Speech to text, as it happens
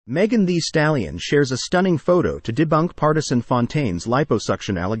Thee Stallion shares a stunning photo to debunk Pardison Fontaine's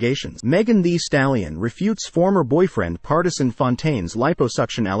liposuction allegations. Thee Stallion refutes former boyfriend Pardison Fontaine's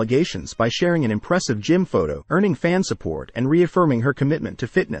liposuction allegations by sharing an impressive gym photo, earning fan support and reaffirming her commitment to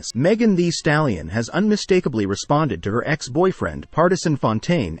fitness. Thee Stallion has unmistakably responded to her ex-boyfriend Pardison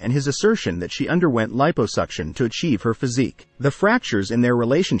Fontaine and his assertion that she underwent liposuction to achieve her physique. The fractures in their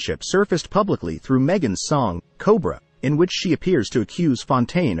relationship surfaced publicly through Megan's song, Cobra, in which she appears to accuse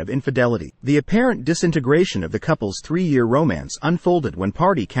Fontaine of infidelity. The apparent disintegration of the couple's 3-year romance unfolded when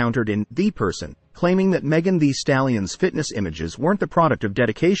Party countered in The Person, claiming that Thee Stallion's fitness images weren't the product of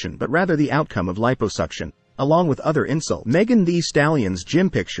dedication but rather the outcome of liposuction, along with other insults. Thee Stallion's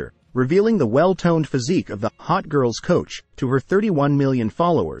gym picture, revealing the well-toned physique of the hot girl's coach to her 31 million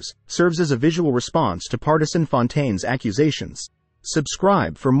followers, serves as a visual response to Pardison Fontaine's accusations.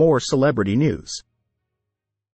 Subscribe for more celebrity news.